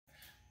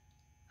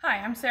Hi,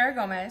 I'm Sarah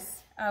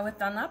Gomez with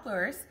Dunlap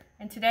Lures,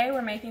 and today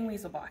we're making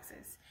weasel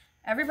boxes.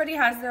 Everybody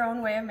has their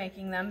own way of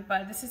making them,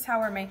 but this is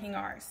how we're making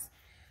ours.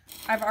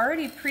 I've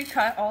already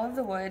pre-cut all of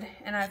the wood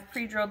and I've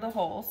pre-drilled the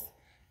holes.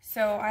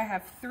 So I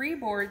have 3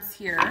 boards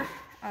here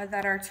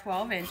that are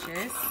 12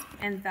 inches,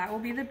 and that will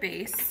be the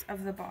base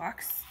of the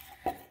box.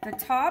 The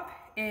top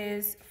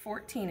is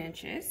 14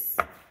 inches,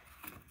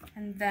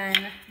 and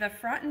then the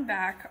front and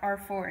back are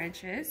 4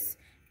 inches.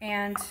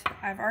 And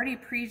I've already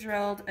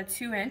pre-drilled a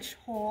 2-inch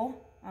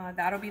hole,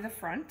 that'll be the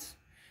front.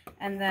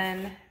 And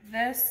then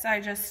this, I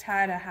just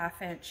had a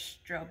 1/2-inch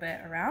drill bit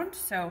around.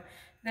 So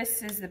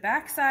this is the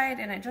back side,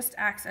 and it just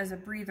acts as a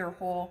breather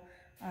hole.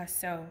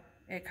 So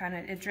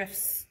it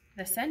drifts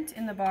the scent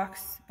in the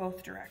box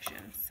both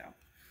directions. So,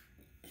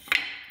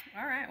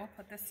 all right, we'll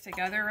put this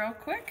together real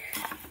quick.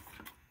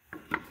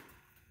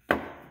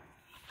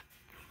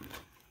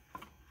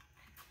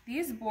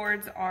 These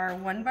boards are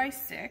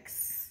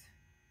 1x6.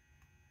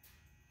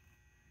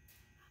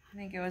 I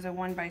think it was a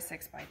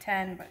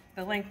 1x6x10, but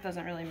the length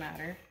doesn't really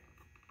matter.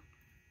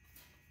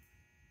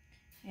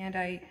 And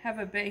I have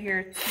a bit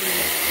here to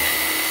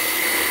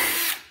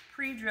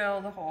pre-drill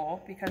the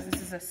hole because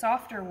this is a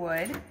softer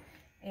wood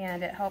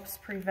and it helps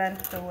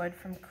prevent the wood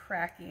from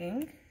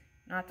cracking.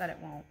 Not that it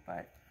won't,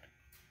 but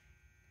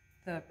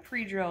the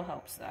pre-drill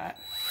helps that.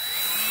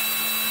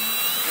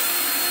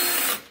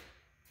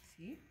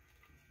 See?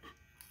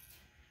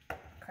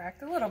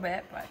 Cracked a little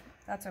bit, but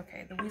that's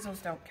okay. The weasels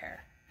don't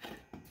care.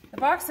 The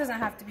box doesn't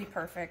have to be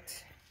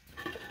perfect.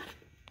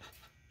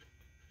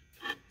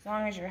 As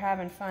long as you're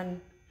having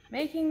fun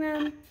making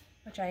them,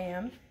 which I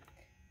am,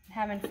 and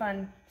having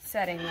fun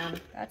setting them,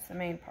 that's the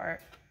main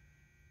part.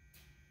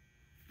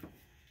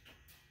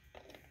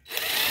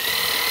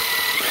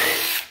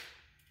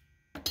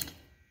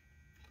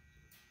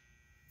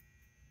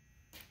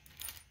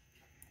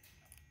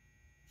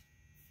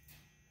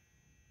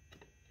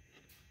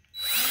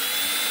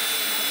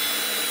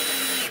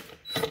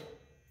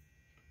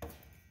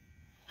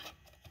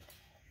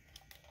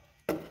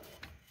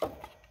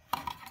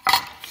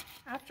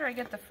 After I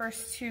get the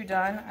first 2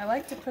 done, I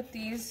like to put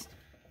these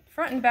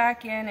front and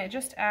back in. It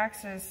just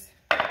acts as,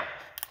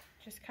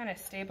 just kind of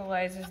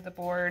stabilizes the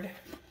board.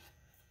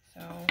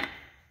 So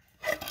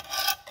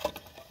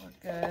we're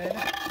good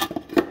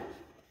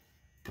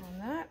on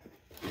that.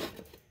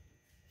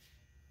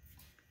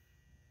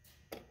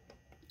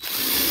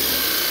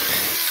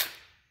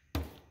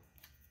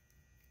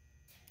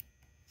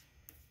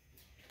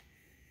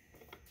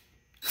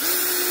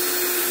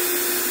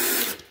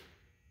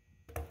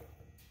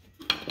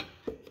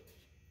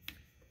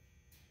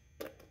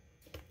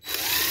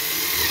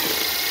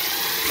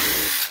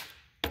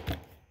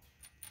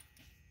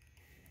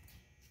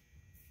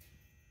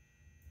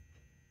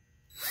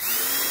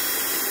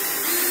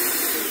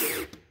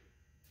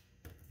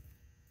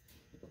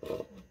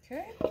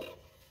 Okay,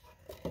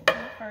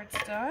 that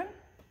part's done.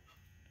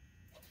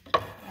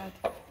 Add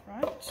the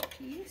front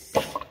piece.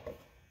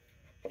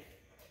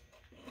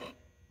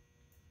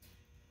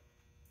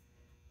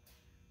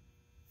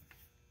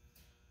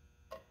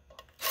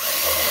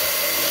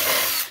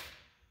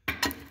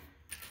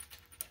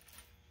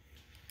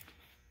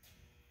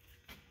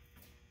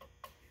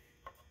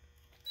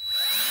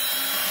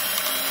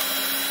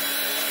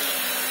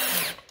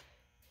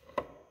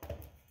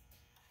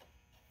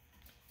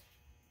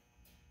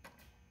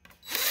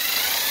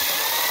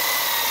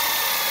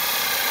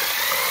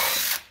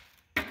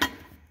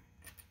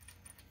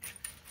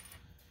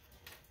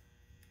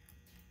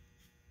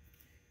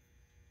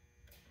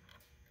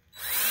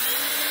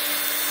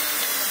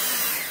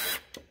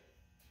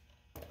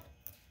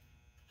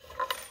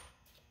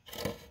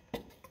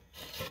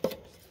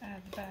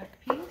 Back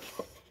piece.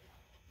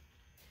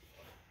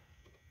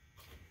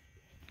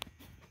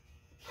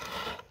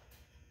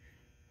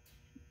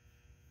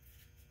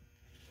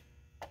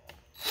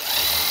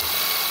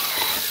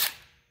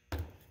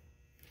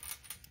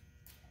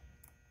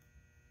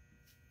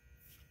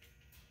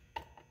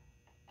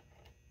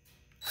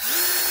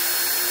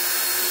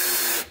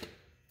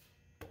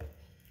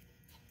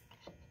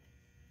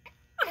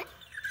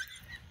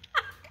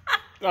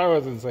 I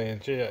wasn't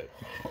saying shit.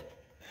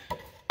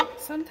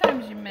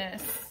 Sometimes you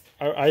miss.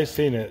 I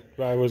seen it,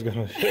 but I was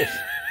gonna just.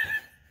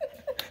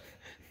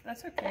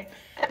 That's okay.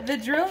 The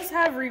drills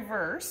have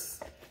reverse.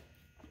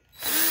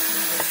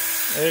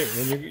 Hey,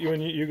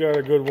 when you got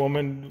a good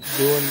woman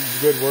doing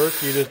good work,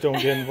 you just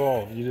don't get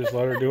involved. You just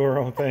let her do her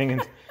own thing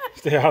and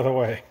stay out of the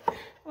way.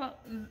 Well,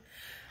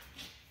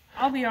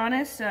 I'll be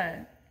honest.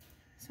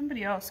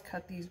 Somebody else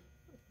cut these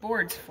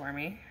boards for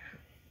me.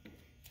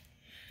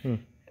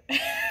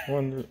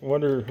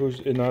 Wonder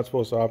who's not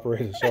supposed to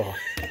operate a saw.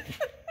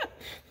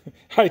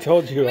 I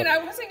told you. I mean, I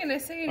wasn't going to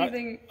say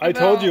anything. I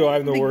told you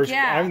I'm the worst.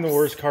 Gaps. I'm the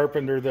worst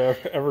carpenter that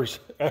I've ever lived.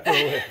 I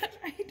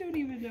don't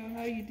even know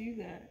how you do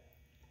that.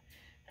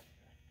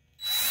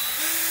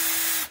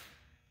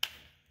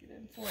 Get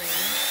in for you.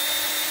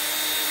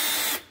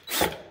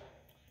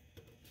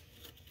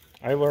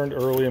 I learned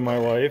early in my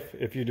life,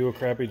 if you do a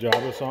crappy job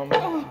of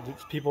something,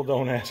 people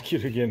don't ask you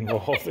to get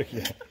involved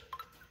again.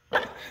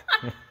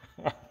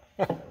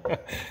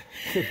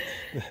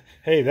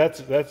 Hey,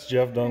 that's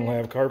Jeff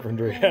Dunlap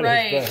carpentry at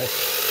his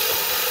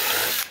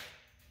best.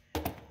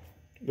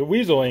 The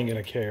weasel ain't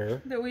gonna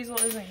care. The weasel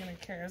isn't gonna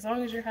care as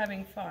long as you're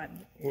having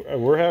fun.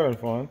 We're having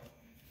fun.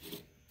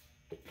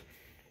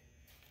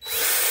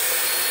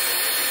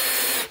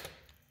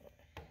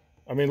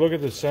 I mean, look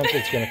at the scent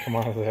that's going to come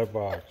out of that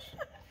box.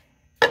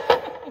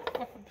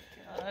 Oh,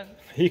 God.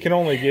 He can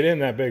only get in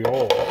that big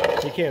hole.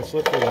 He can't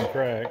slip through them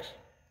cracks.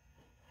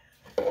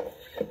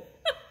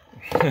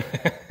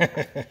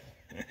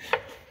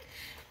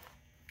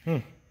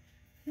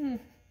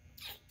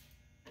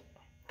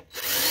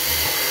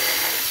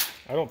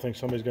 I don't think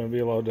somebody's going to be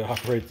allowed to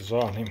operate the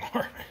saw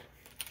anymore.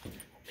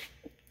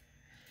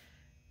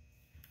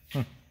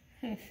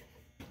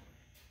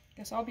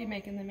 Guess I'll be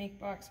making the make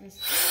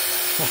boxes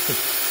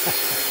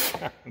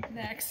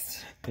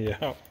next.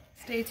 Yeah.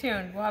 Stay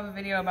tuned. We'll have a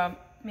video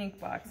about mink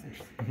boxes.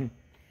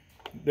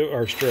 They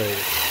are straight.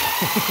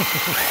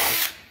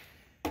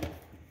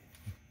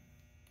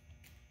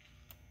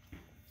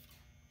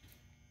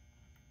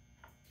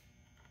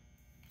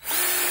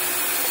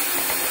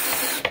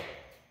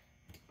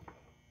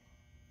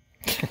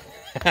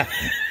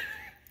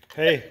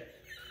 Hey,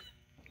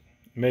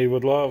 made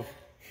with love.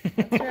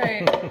 That's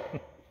right.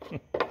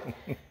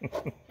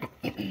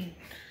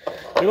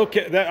 I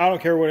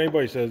don't care what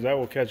anybody says. That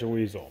will catch a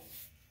weasel.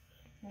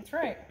 That's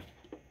right.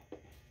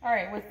 All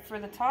right. For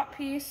the top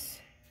piece,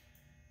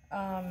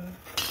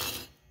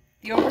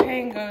 the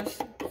overhang goes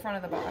in front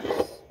of the box,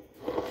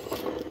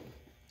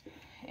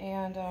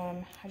 and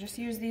I just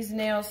use these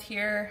nails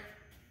here.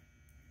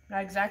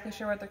 Not exactly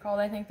sure what they're called.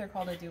 I think they're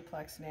called a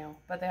duplex nail,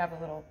 but they have a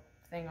little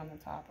thing on the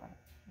top, a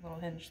little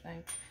hinge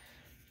thing.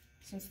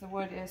 Since the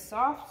wood is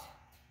soft.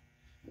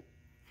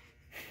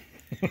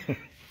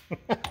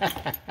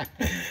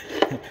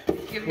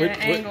 Give you an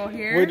angle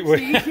here so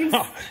you can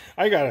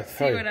I gotta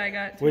tell you, what I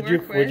got to work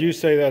with. Would you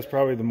say that's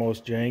probably the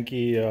most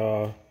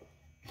janky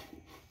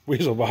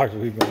weasel box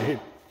we've made?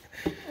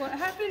 What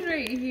happened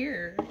right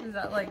here? Is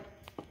that like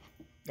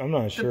I'm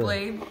not sure. the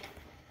blade?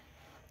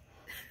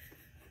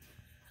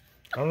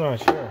 I'm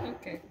not sure.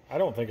 Okay. I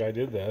don't think I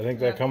did that. I think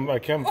that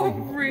came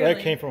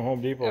from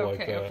Home Depot like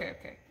that.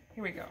 Okay.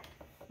 Here we go.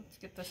 Let's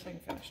get this thing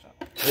finished up.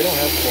 They don't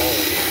have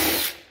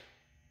quality.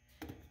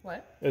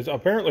 What?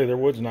 Apparently their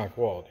wood's not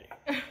quality.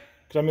 Because,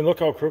 I mean, look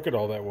how crooked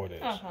all that wood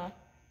is. Uh-huh.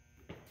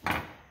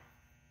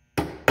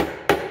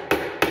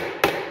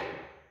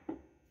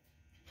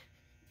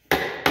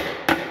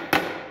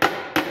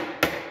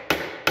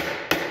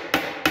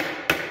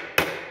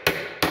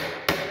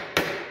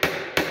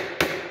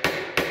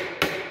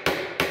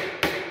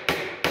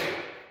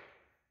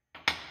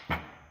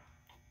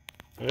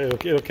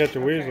 It'll catch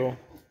a weasel.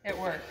 It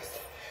works.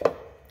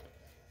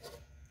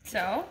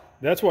 So?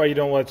 That's why you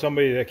don't let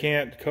somebody that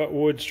can't cut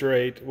wood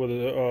straight with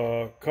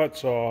a cut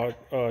saw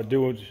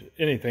do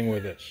anything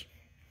with this.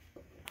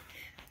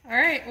 All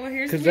right. Well,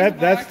 here's because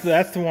box.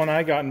 that's the one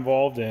I got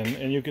involved in,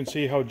 and you can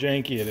see how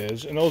janky it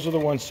is. And those are the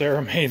ones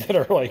Sarah made that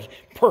are like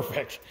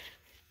perfect.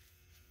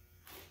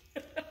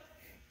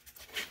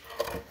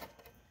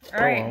 All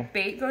right.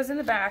 Bait goes in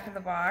the back of the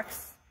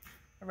box.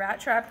 A rat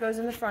trap goes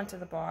in the front of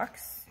the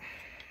box.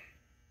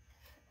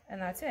 And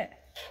that's it.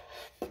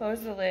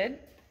 Close the lid.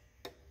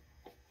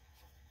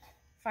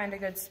 Find a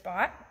good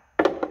spot.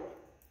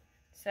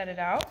 Set it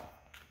out.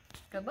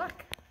 Good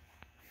luck.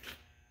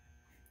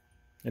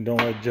 And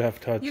don't let Jeff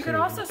touch it. You can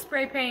also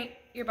spray paint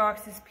your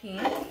boxes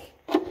pink,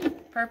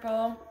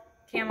 purple,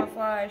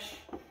 camouflage.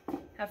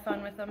 Have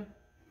fun with them.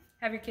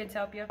 Have your kids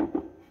help you.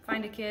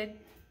 Find a kid.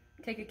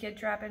 Take a kid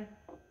trapping.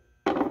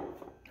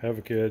 Have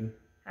a kid.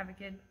 Have a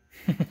kid.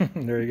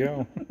 There you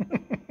go.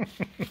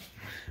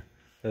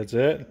 That's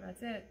it.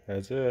 That's it.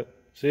 That's it.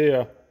 See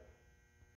ya.